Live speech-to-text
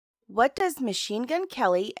What does Machine Gun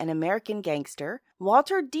Kelly, an American gangster,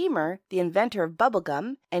 Walter Diemer, the inventor of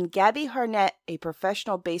bubblegum, and Gabby Hartnett, a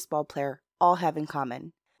professional baseball player, all have in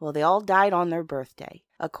common? Well, they all died on their birthday.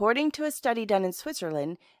 According to a study done in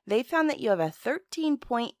Switzerland, they found that you have a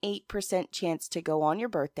 13.8% chance to go on your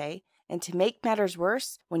birthday, and to make matters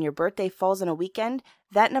worse, when your birthday falls on a weekend,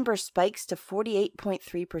 that number spikes to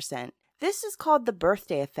 48.3%. This is called the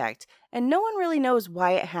birthday effect, and no one really knows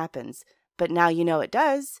why it happens. But now you know it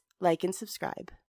does. Like and subscribe.